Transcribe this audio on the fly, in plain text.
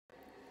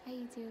Hi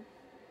YouTube.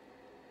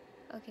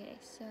 Okay,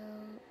 so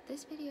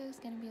this video is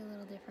going to be a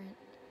little different,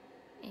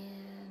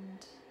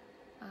 and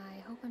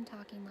I hope I'm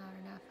talking loud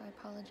enough. I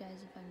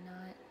apologize if I'm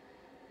not.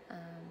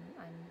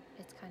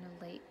 It's kind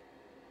of late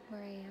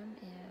where I am,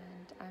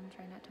 and I'm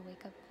trying not to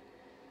wake up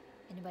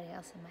anybody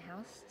else in my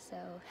house. So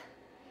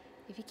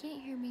if you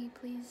can't hear me,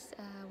 please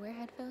wear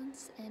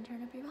headphones and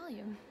turn up your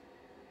volume.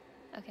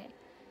 Okay,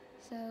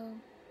 so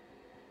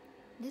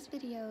this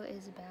video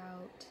is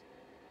about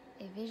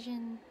a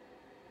vision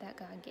that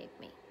God gave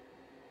me.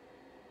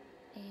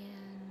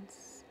 And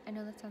I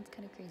know that sounds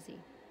kind of crazy,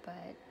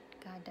 but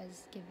God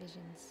does give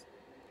visions.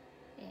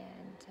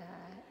 And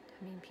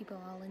people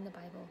all in the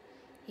Bible,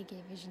 He gave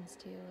visions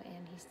to,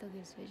 and He still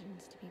gives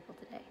visions to people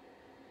today.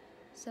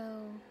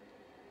 So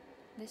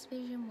this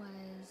vision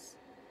was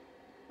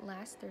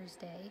last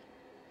Thursday,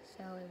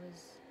 so it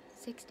was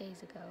 6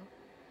 days ago,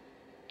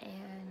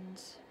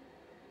 and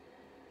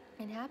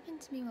it happened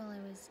to me while I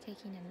was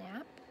taking a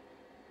nap.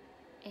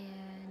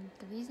 And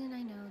the reason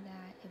I know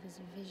that it was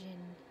a vision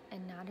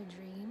and not a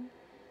dream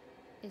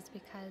is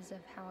because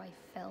of how I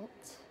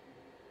felt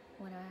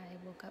when I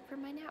woke up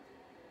from my nap.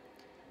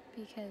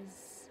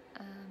 Because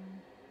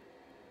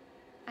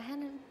I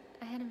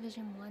had a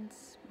vision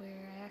once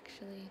where I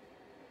actually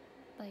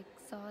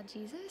saw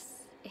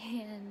Jesus,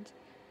 and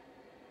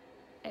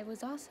it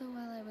was also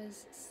while I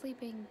was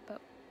sleeping,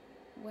 but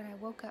when I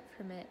woke up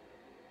from it,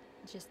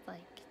 just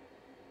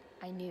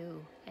I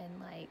knew, and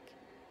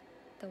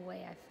the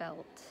way I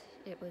felt,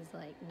 it was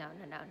no,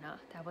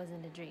 that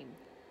wasn't a dream,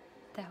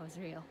 that was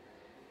real.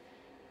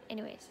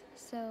 Anyways,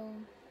 so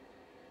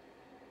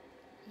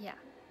yeah,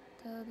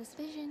 so this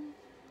vision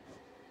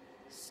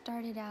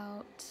started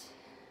out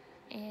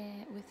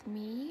with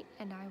me,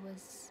 and I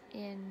was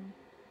in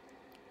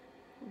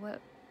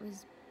what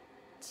was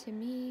to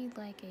me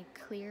like a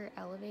clear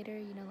elevator,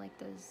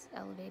 those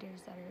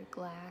elevators that are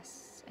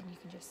glass and you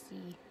can just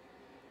see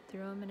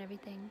through them and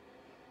everything.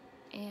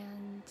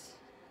 And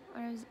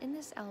when I was in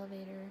this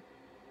elevator,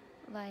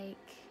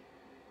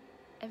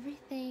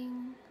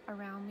 everything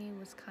around me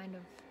was kind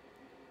of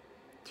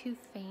too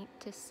faint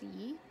to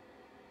see.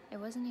 It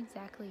wasn't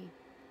exactly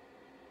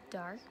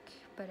dark,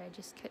 but I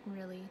just couldn't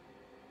really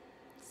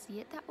see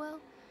it that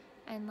well.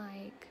 And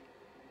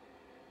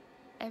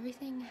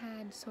everything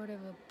had sort of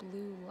a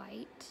blue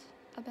light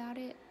about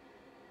it,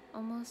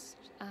 almost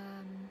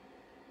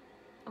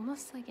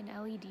like an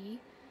LED,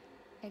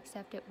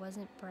 except it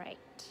wasn't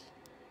bright.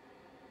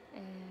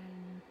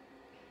 And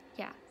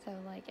yeah, so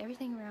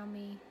everything around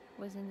me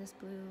was in this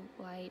blue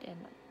light, and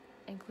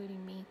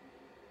including me.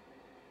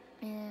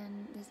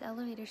 And this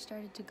elevator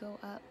started to go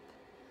up,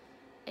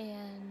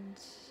 and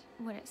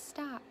when it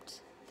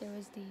stopped, there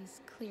was these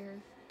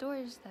clear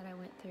doors that I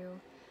went through,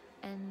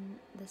 and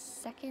the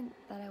second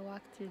that I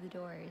walked through the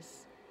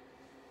doors,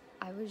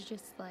 I was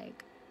just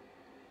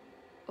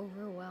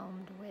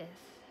overwhelmed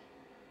with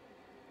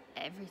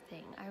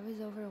everything. I was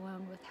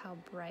overwhelmed with how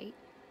bright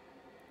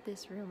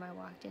this room I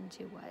walked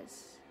into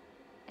was,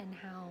 and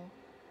how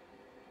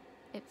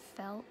it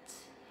felt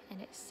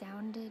and it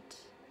sounded.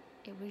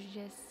 It was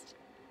just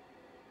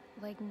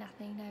like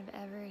nothing I've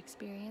ever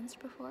experienced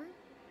before.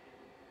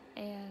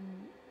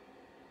 And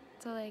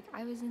so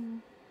I was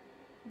in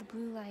the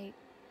blue light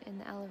in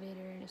the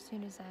elevator, and as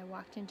soon as I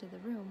walked into the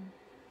room,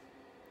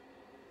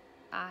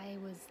 I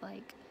was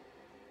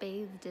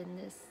bathed in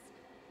this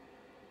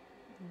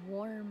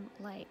warm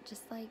light,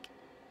 just like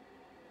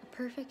a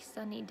perfect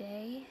sunny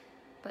day,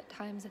 but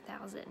times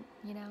 1,000,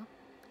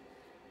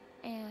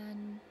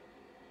 And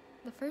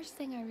the first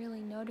thing I really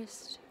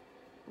noticed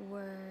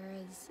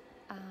was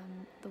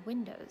the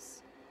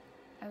windows.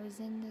 I was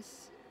in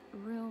this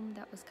room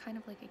that was kind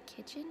of like a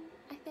kitchen,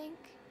 I think.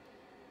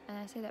 And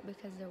I say that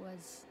because there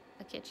was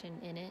a kitchen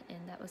in it,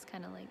 and that was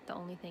kind of the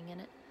only thing in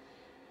it.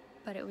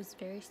 But it was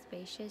very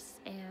spacious,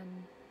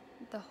 and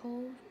the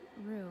whole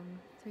room,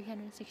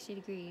 360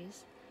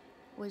 degrees,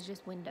 was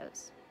just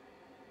windows.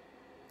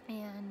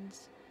 And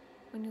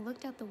when you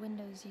looked out the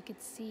windows, you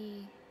could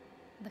see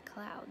the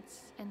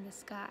clouds and the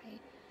sky,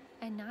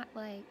 and not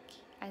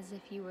as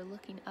if you were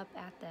looking up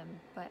at them,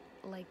 but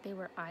they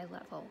were eye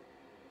level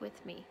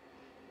with me.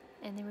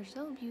 And they were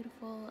so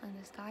beautiful, and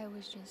the sky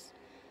was just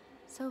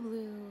so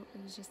blue.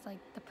 It was just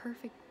the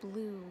perfect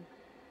blue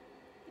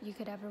you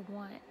could ever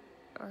want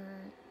or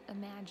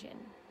imagine.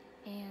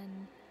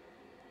 And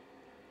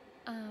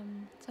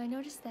so I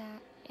noticed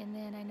that, and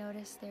then I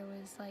noticed there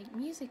was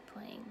music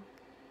playing,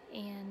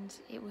 and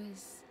it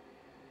was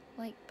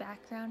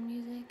background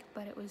music,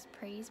 but it was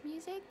praise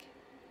music.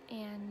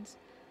 And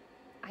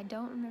I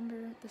don't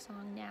remember the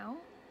song now,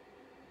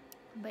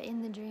 but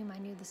in the dream I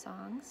knew the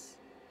songs.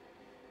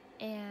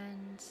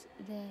 And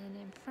then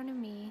in front of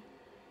me,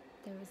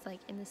 there was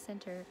in the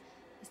center,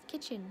 this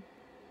kitchen,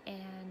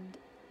 and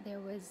there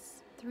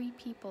was 3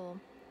 people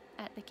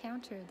at the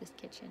counter of this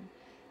kitchen.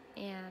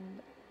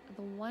 And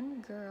the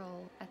one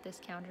girl at this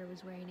counter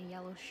was wearing a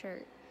yellow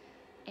shirt,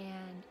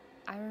 and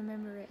I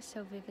remember it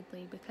so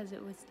vividly because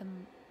it was the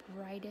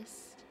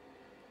brightest,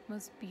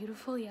 most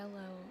beautiful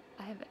yellow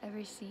I have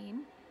ever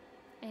seen.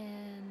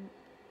 And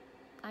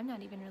I'm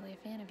not even really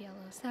a fan of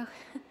yellow, so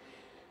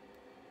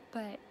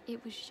but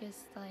it was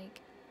just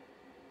like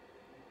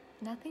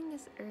nothing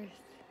this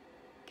earth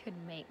could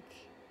make.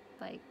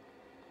 Like,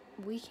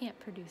 we can't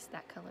produce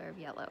that color of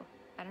yellow.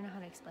 I don't know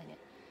how to explain it.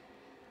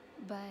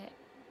 But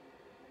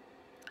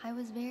I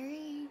was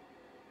very,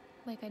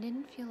 like, I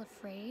didn't feel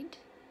afraid.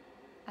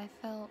 I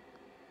felt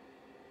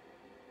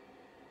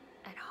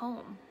at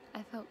home.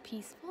 I felt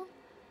peaceful.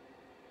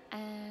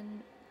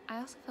 And I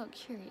also felt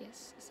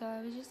curious. So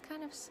I was just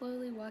kind of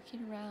slowly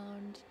walking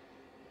around,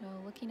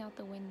 looking out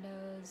the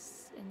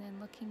windows and then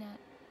looking at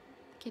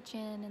the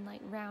kitchen and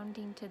like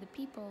rounding to the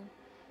people.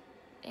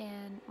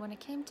 And when it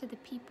came to the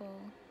people,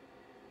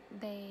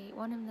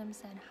 one of them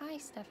said, "Hi,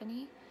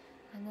 Stephanie."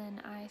 And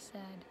then I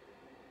said,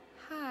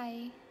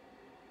 "Hi."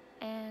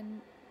 And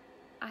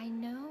I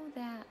know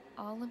that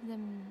all of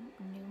them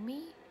knew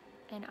me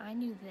and I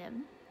knew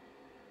them,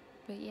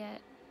 but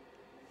yet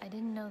I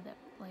didn't know them.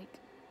 Like,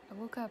 I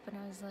woke up and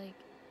I was like,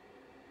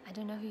 I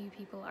don't know who you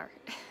people are,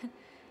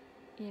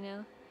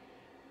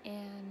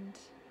 And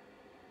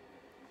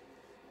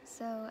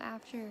so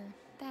after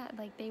that,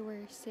 like, they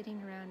were sitting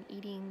around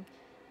eating.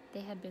 They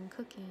had been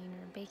cooking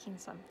or baking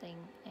something,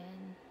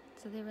 and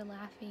so they were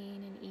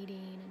laughing and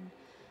eating and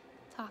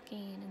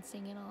talking and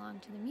singing along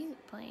to the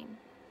music playing.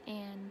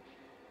 And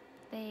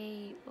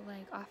they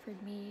like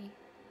offered me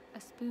a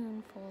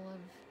spoonful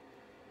of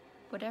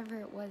whatever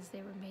it was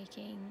they were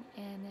making,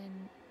 and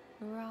then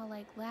we were all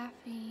like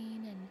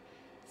laughing and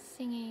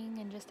singing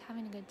and just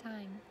having a good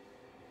time.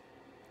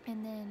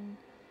 And then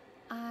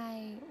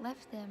I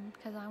left them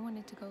because I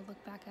wanted to go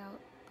look back out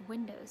the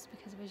windows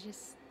because it was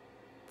just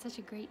such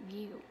a great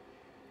view.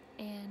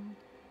 And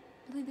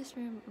really, this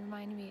room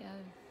reminded me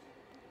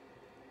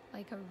of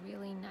like a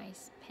really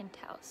nice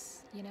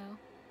penthouse,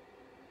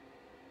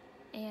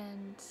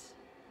 And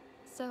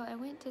so I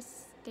went to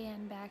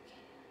stand back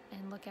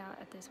and look out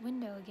at this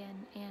window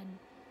again, and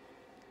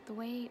the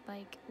way,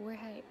 like,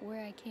 where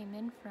I came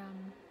in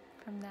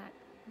from that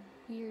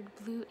weird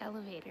blue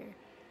elevator,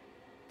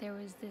 there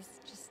was this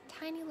just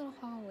tiny little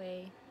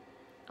hallway,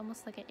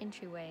 almost like an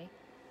entryway.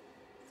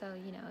 So,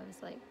 it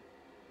was like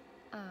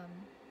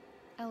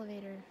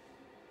elevator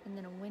and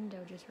then a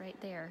window just right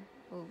there.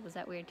 Oh, was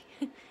that weird?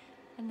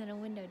 And then a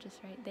window just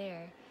right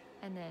there,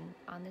 and then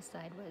on this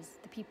side was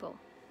the people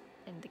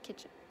and the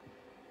kitchen.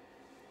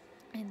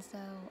 And so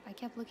I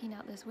kept looking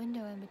out this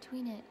window in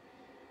between it,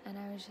 and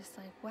I was just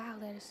like, wow,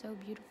 that is so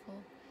beautiful.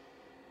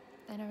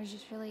 And I was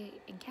just really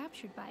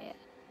encaptured by it.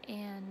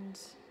 And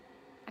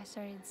I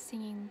started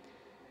singing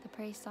the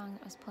praise song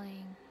that was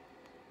playing.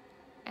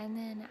 And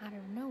then out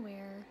of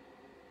nowhere,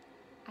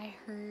 I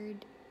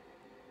heard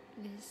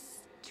this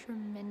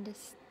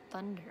tremendous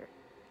thunder.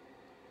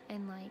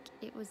 And like,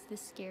 it was the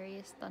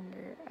scariest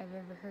thunder I've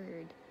ever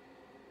heard.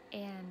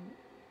 And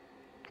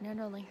I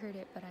not only heard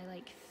it, but I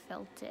like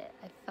felt it.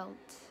 I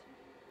felt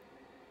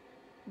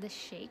the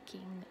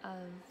shaking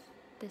of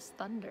this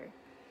thunder.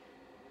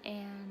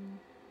 And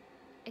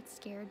it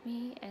scared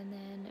me. And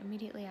then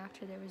immediately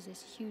after, there was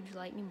this huge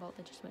lightning bolt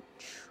that just went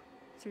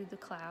through the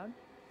cloud.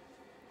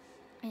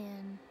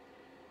 And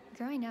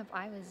growing up,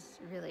 I was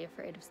really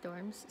afraid of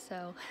storms.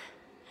 So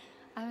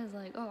I was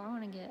like, oh, I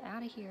want to get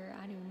out of here.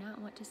 I do not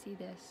want to see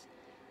this.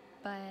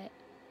 But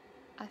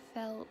I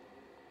felt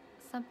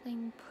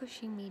something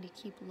pushing me to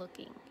keep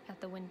looking at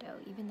the window,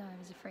 even though I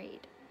was afraid.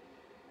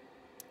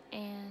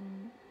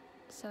 And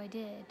so I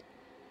did.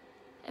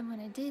 And when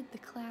I did, the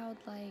cloud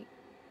like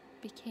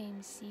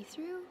became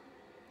see-through.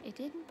 It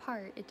didn't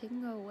part, it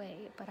didn't go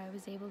away, but I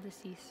was able to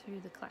see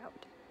through the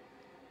cloud.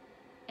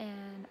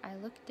 And I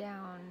looked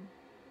down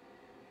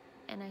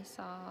and I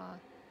saw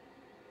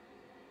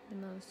the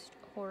most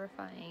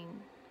horrifying,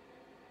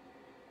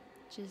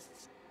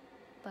 just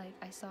like,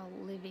 I saw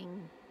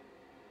living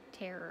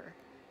terror,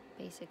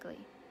 basically.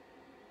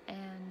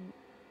 And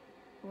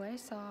what I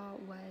saw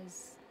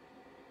was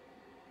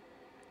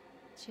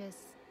just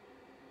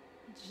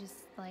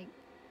like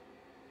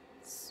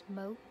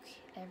smoke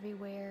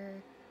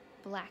everywhere,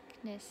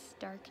 blackness,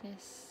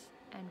 darkness,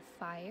 and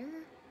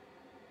fire.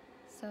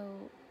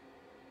 So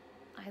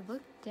I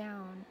looked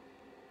down,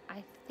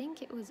 I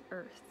think it was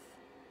Earth,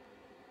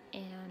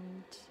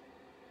 and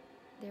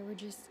there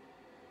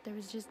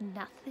was just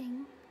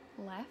nothing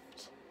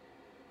left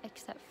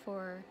except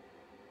for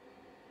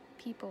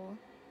people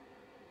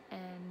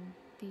and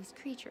these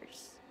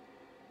creatures.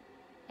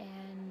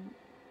 And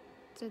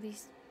so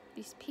these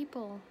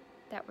people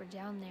that were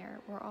down there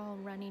were all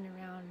running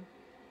around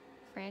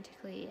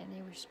frantically, and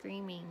they were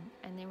screaming,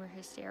 and they were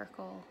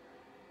hysterical,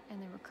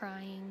 and they were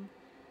crying,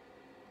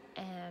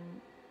 and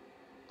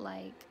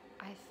like,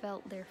 I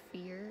felt their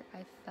fear.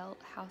 I felt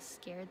how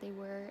scared they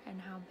were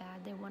and how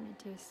bad they wanted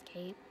to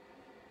escape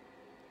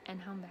and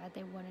how bad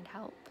they wanted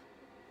help.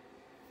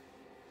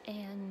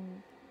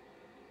 And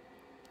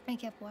I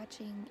kept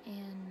watching,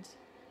 and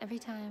every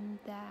time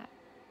that,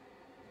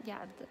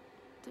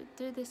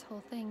 through this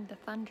whole thing, the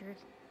thunder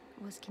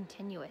was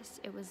continuous.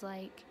 It was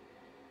like,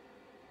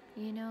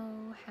 you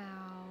know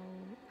how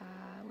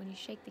when you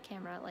shake the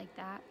camera like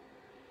that,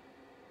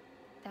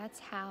 that's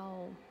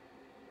how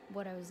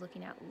what I was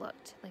looking at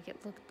looked. Like it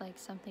looked like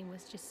something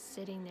was just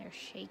sitting there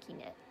shaking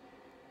it.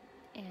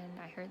 And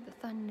I heard the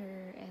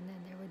thunder, and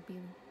then there would be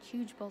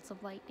huge bolts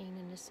of lightning,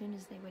 and as soon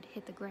as they would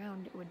hit the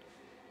ground, it would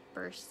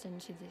burst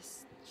into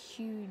this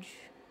huge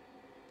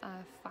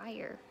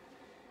fire.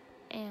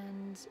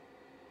 And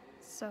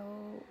so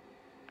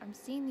I'm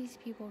seeing these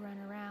people run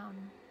around,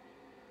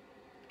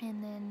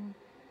 and then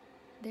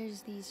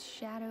there's these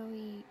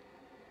shadowy,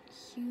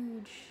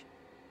 huge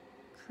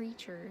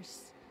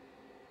creatures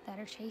that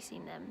are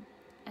chasing them,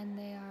 and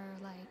they are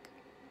like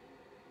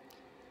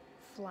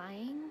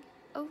flying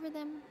over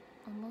them,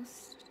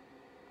 almost,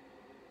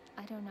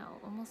 I don't know,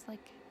 almost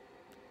like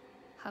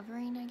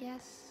hovering, I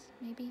guess,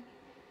 maybe.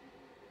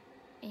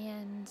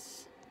 And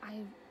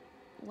I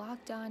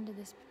locked on to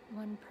this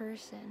one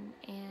person,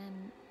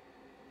 and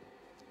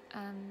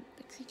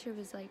the creature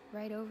was like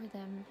right over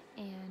them,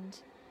 and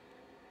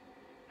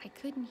I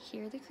couldn't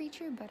hear the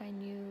creature, but I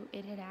knew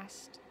it had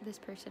asked this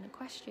person a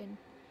question,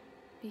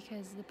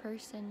 because the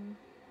person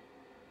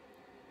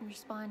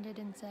responded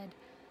and said,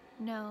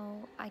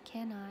 "No, I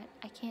can't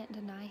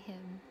deny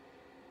him.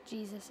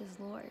 Jesus is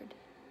Lord."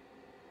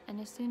 And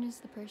as soon as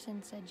the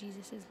person said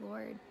Jesus is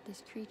Lord,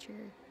 this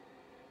creature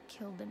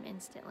killed them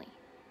instantly.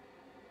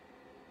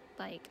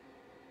 Like,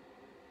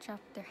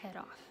 chopped their head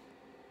off.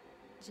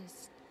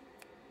 Just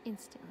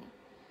instantly.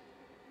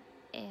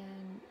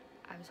 And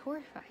I was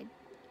horrified.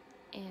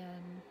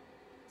 And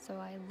so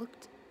I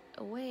looked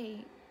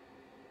away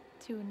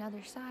to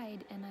another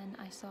side, and then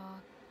I saw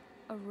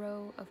a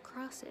row of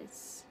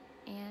crosses.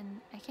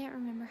 And I can't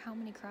remember how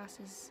many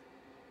crosses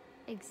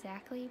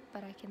exactly,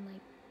 but I can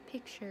like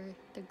picture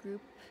the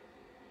group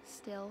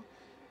still,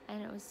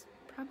 and it was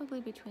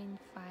probably between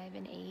 5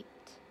 and 8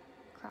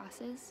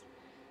 crosses,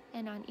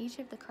 and on each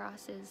of the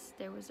crosses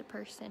there was a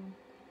person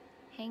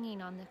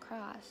hanging on the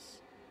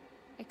cross,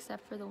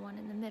 except for the one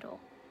in the middle.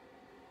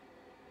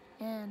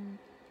 And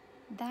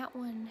that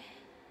one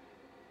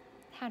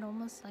had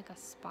almost like a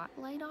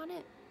spotlight on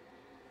it,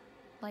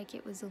 like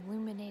it was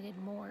illuminated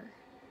more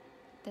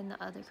than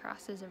the other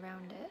crosses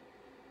around it.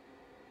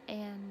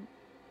 And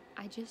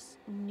I just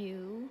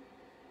knew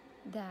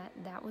that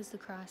that was the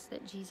cross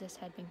that Jesus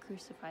had been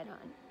crucified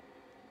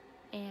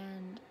on.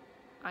 And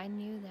I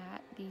knew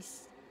that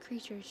these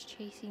creatures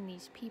chasing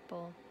these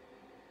people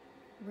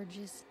were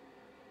just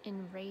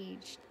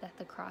enraged that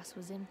the cross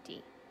was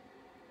empty.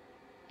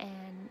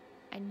 And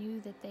I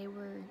knew that they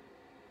were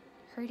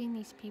hurting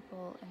these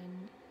people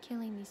and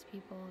killing these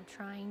people,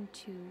 trying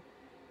to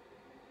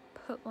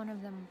put one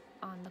of them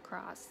on the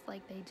cross.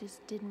 Like, they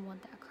just didn't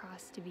want that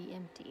cross to be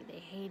empty. They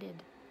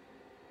hated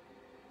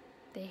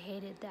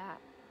that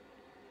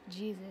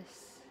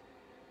Jesus,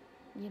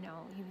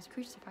 he was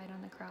crucified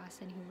on the cross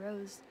and he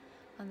rose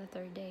on the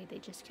third day. They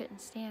just couldn't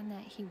stand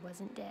that he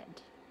wasn't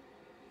dead.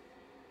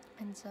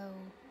 And so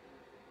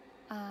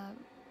I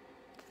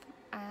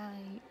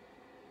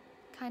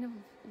kind of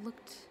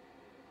looked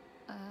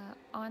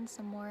on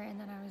some more, and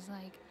then I was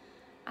like,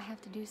 I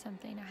have to do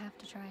something. I have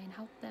to try and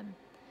help them.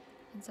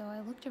 And so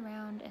I looked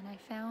around and I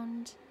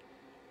found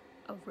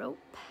a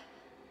rope.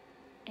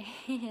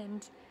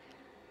 And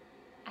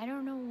I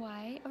don't know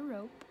why a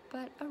rope,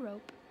 but a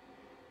rope.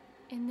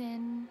 And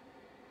then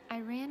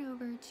I ran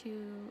over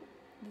to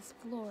this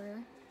floor,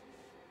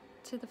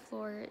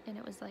 and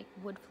it was like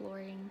wood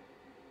flooring.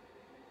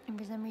 And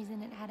for some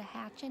reason it had a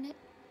hatch in it.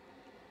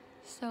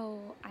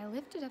 So I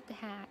lifted up the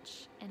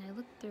hatch and I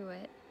looked through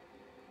it,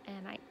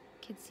 and I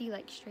could see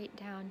like straight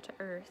down to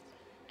earth.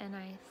 And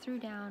I threw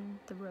down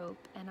the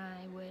rope, and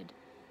I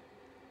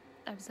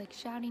was like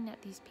shouting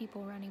at these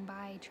people running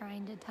by,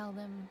 trying to tell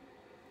them,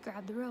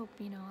 grab the rope,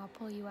 I'll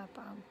pull you up,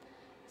 I'll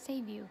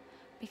save you.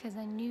 Because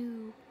I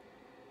knew,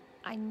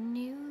 let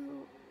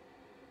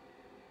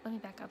me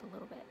back up a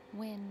little bit.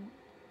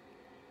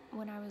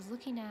 When I was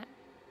looking at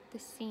the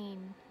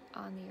scene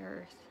on the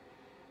earth,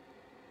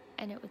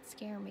 and it would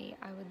scare me,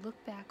 I would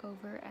look back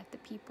over at the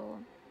people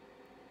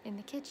in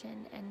the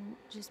kitchen and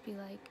just be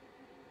like,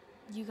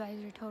 you guys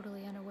are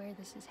totally unaware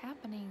this is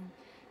happening.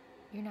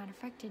 You're not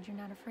affected, you're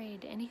not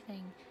afraid,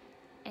 anything.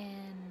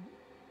 And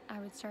I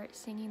would start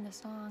singing the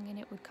song, and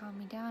it would calm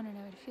me down, and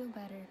I would feel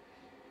better.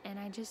 And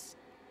I just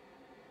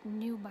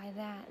knew by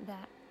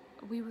that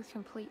we were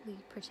completely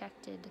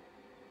protected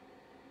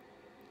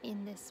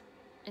in this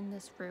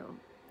room.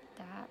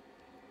 That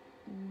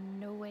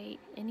no way,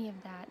 any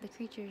of that, the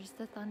creatures,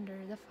 the thunder,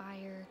 the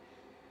fire,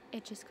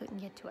 it just couldn't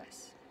get to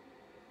us.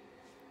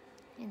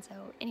 And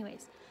so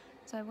anyways,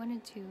 so I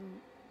wanted to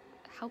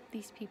help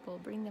these people,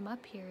 bring them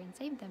up here and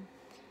save them.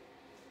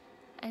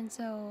 And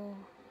so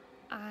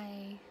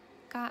I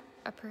got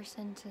a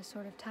person to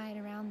sort of tie it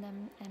around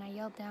them, and I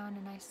yelled down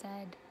and I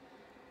said,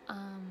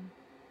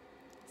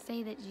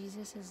 say that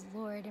Jesus is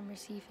Lord and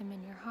receive him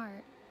in your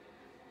heart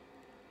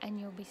and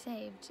you'll be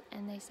saved.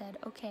 And they said,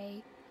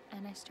 okay.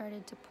 And I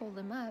started to pull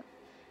them up,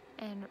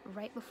 and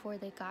right before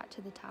they got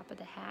to the top of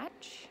the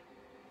hatch,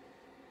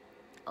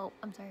 oh,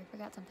 I'm sorry, I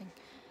forgot something.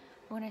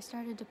 When I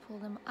started to pull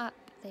them up,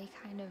 they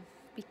kind of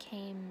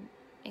became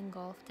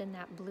engulfed in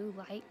that blue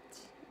light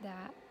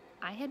that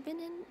I had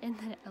been in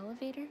the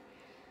elevator.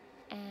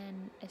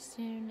 as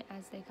soon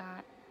as they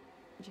got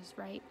just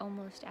right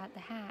almost at the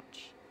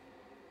hatch,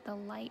 the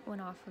light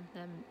went off of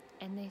them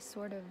and they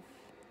sort of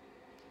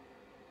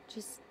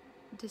just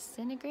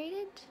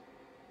disintegrated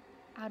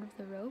out of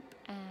the rope,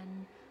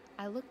 and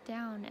I looked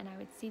down and I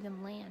would see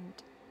them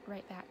land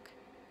right back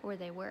where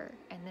they were,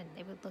 and then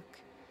they would look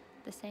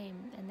the same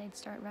and they'd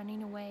start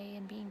running away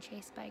and being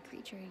chased by a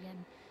creature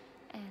again.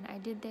 And I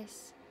did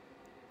this,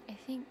 I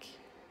think,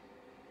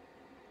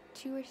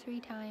 2 or 3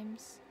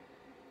 times,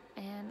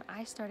 and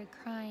I started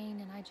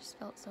crying and I just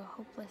felt so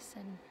hopeless,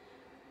 and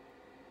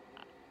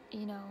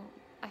you know,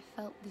 I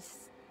felt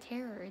this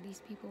terror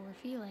these people were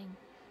feeling,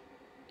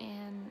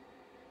 and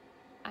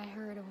I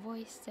heard a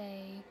voice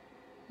say,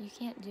 "You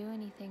can't do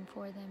anything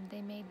for them,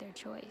 they made their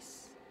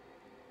choice."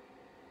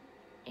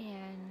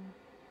 And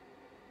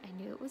I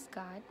knew it was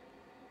God,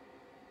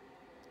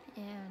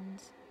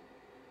 and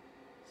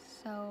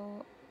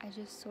so I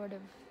just sort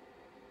of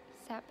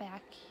sat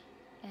back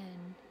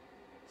and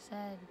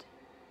said,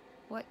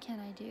 "What can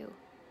I do?"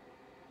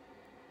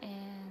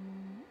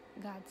 And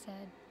God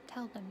said,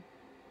 "Tell them."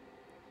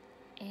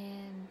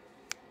 And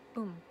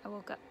boom, I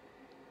woke up.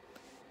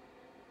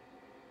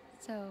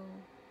 So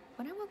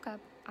when I woke up,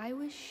 I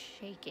was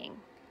shaking.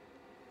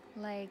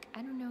 Like,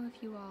 I don't know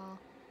if you all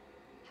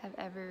have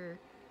ever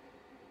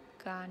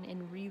gone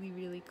in really,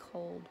 really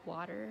cold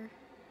water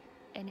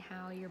and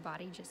how your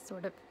body just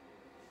sort of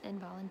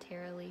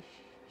involuntarily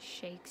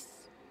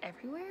shakes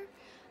everywhere,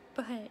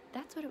 but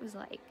that's what it was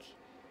like.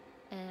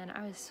 And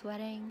I was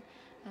sweating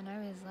and I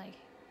was like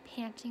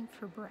panting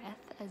for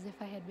breath as if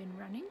I had been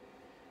running.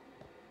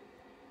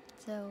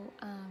 So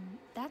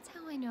that's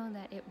how I know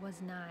that it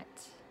was not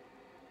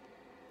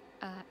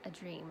a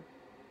dream,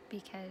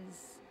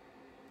 because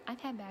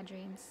I've had bad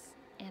dreams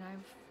and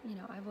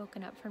I've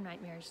woken up from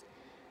nightmares,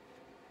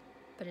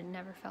 but it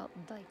never felt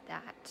like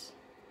that.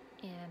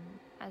 And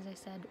as I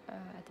said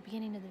at the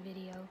beginning of the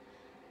video,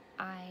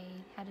 I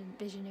had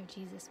a vision of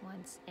Jesus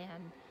once,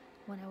 and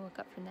when I woke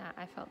up from that,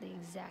 I felt the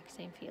exact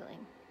same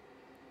feeling.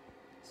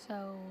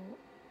 So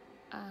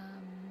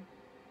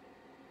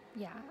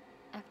yeah,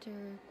 after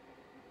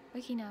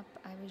waking up,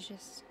 I was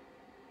just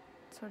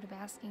sort of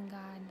asking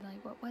God,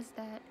 like, what was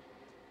that?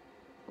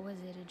 Was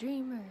it a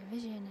dream or a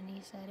vision? And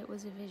he said it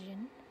was a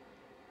vision.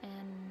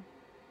 And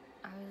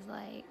I was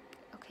like,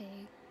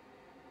 okay.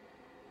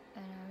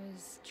 And I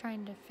was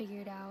trying to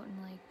figure it out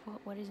and like,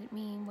 what does it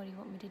mean? What do you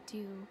want me to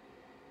do?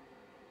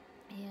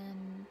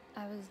 And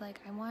I was like,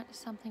 I want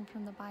something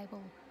from the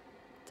Bible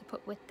to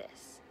put with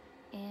this.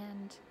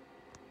 And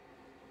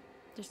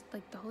just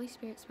like the Holy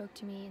Spirit spoke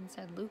to me and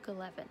said Luke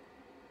 11.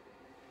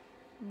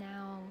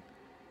 Now,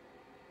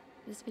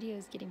 this video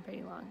is getting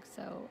pretty long,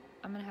 so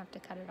I'm gonna have to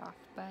cut it off,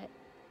 but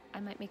I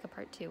might make a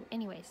part 2.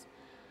 Anyways,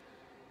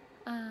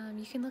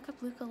 you can look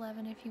up Luke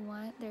 11 if you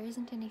want. There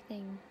isn't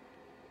anything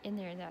in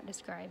there that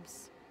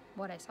describes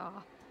what I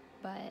saw,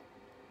 but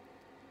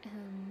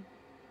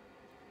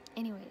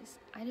anyways,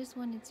 I just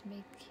wanted to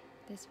make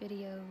this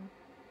video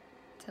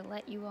to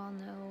let you all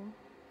know,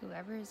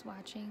 whoever is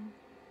watching,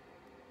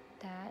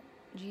 that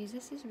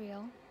Jesus is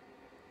real,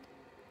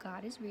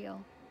 God is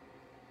real,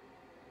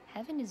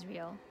 heaven is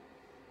real,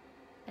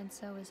 and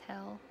so is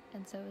hell,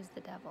 and so is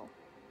the devil.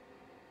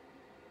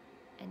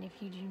 And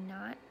if you do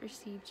not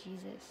receive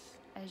Jesus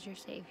as your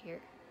Savior,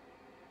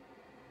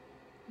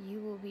 you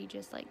will be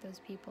just like those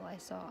people I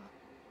saw,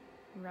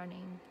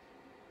 running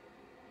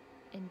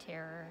in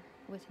terror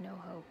with no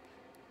hope,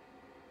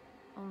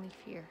 only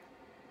fear.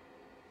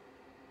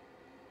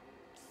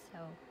 So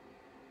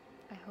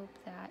I hope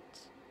that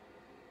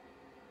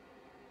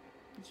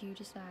you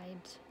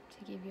decide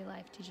to give your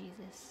life to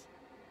Jesus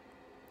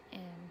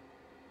and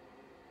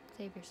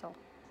save your soul.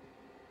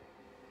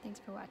 Thanks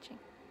for watching.